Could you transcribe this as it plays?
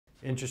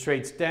Interest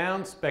rates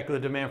down,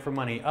 speculative demand for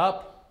money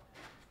up,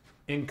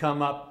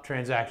 income up,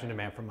 transaction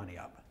demand for money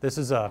up. This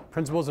is a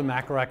Principles of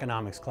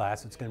Macroeconomics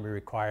class. It's going to be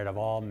required of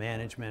all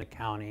management,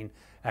 accounting,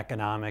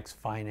 economics,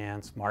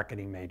 finance,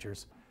 marketing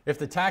majors. If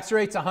the tax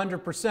rate's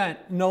 100%,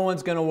 no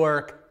one's going to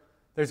work.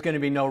 There's going to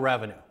be no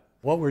revenue.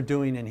 What we're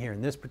doing in here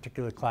in this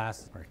particular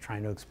class, we're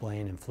trying to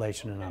explain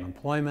inflation and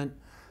unemployment.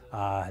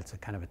 It's a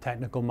kind of a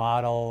technical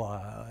model,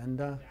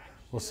 and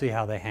we'll see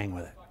how they hang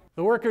with it.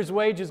 The worker's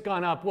wage has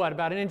gone up, what,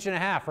 about 1.5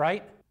 inches,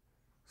 right?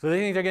 So they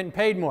think they're getting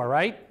paid more,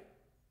 right?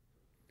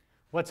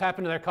 What's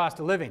happened to their cost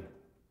of living?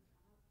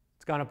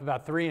 It's gone up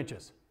about 3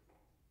 inches.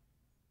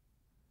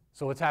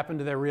 So what's happened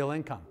to their real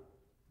income?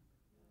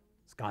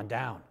 It's gone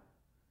down.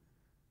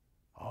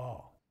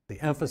 Oh, the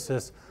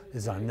emphasis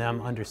is on them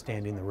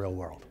understanding the real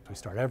world. We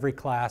start every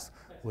class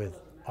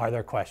with, are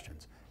there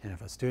questions? And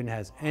if a student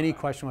has any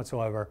question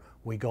whatsoever,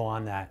 we go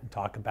on that and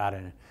talk about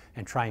it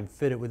and try and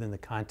fit it within the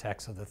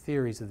context of the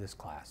theories of this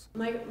class.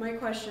 My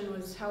question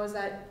was, how is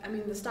that, I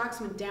mean, the stocks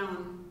went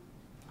down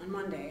on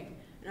Monday,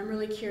 and I'm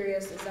really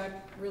curious, is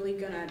that really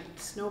going to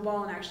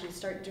snowball and actually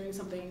start doing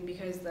something,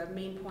 because the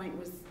main point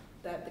was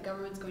that the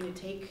government's going to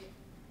take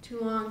too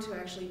long to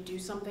actually do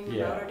something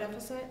about our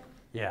deficit?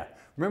 Yeah.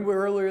 Remember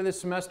earlier this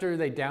semester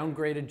they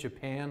downgraded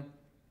Japan?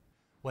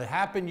 What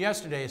happened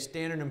yesterday is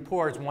Standard &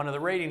 Poor's, one of the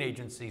rating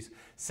agencies,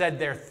 said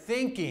they're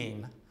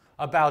thinking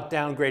about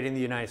downgrading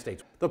the United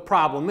States. The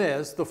problem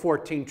is the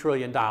 $14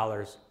 trillion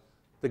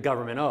the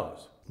government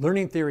owes.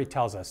 Learning theory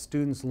tells us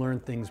students learn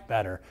things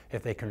better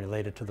if they can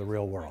relate it to the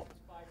real world.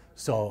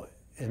 So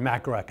in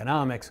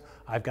macroeconomics,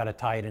 I've got to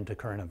tie it into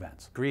current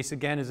events. Greece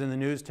again is in the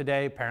news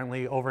today.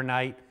 Apparently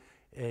overnight,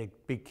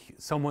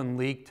 someone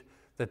leaked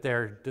that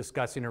they're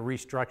discussing a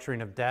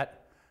restructuring of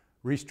debt.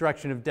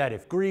 Restructuring of debt.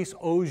 If Greece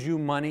owes you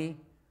money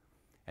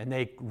and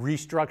they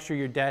restructure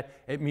your debt,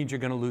 it means you're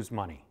going to lose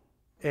money.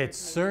 It's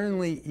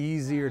certainly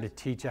easier to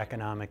teach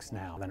economics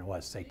now than it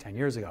was, say, 10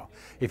 years ago.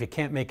 If you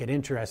can't make it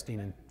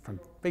interesting from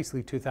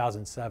basically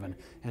 2007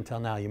 until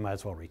now, you might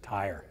as well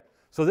retire.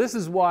 So this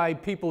is why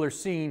people are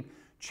seeing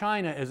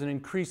China as an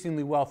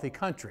increasingly wealthy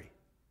country.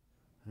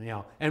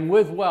 And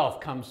with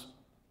wealth comes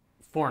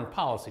foreign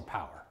policy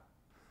power.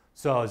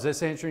 So is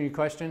this answering your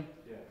question?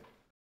 Yeah.